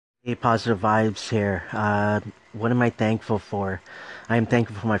Hey, positive vibes here. What am I thankful for? I am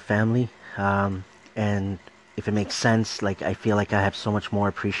thankful for my family. And if it makes sense, like I feel like I have so much more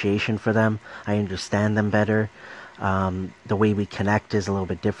appreciation for them. I understand them better. The way we connect is a little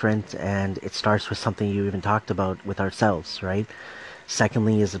bit different, and it starts with something you even talked about with ourselves, right?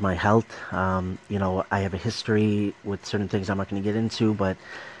 Secondly, is my health. I have a history with certain things I'm not going to get into, but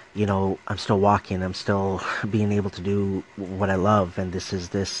I'm still walking. I'm still being able to do what I love, and this is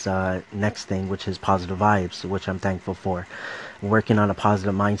this next thing, which is positive vibes, which I'm thankful for. Working on a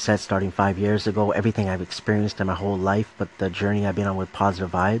positive mindset starting 5 years ago, everything I've experienced in my whole life, but the journey I've been on with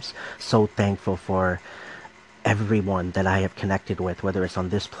positive vibes. So thankful for everyone that I have connected with, whether it's on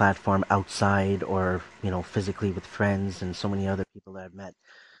this platform, outside, or physically with friends and so many other people that I've met.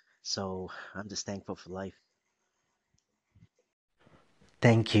 So I'm just thankful for life.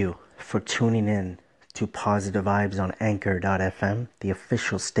 Thank you for tuning in to Positive Vibes on Anchor.fm, the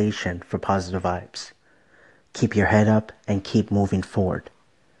official station for Positive Vibes. Keep your head up and keep moving forward.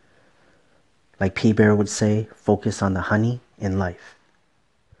 Like P Bear would say, focus on the honey in life.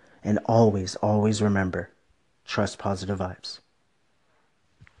 And always, always remember, trust positive vibes.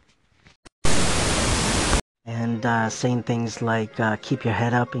 And saying things like keep your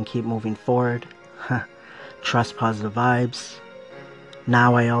head up and keep moving forward. Trust positive vibes.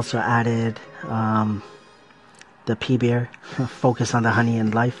 Now I also added the P Bear, focus on the honey in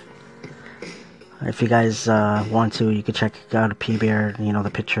life. If you guys want to, you could check out P Bear,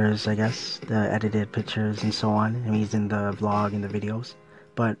 the pictures, I guess, the edited pictures and so on. And he's in the vlog and the videos.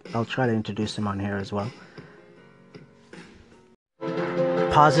 But I'll try to introduce him on here as well.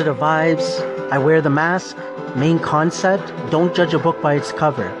 Positive vibes. I wear the mask. Main concept, don't judge a book by its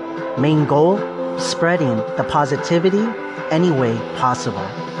cover. Main goal, spreading the positivity any way possible.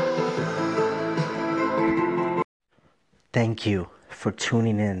 Thank you for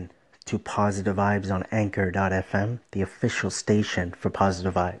tuning in to Positive Vibes on Anchor.fm, the official station for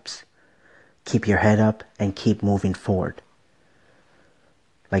Positive Vibes. Keep your head up and keep moving forward.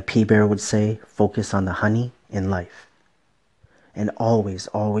 Like P Bear would say, focus on the honey in life. And always,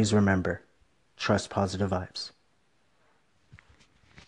 always remember, trust positive vibes.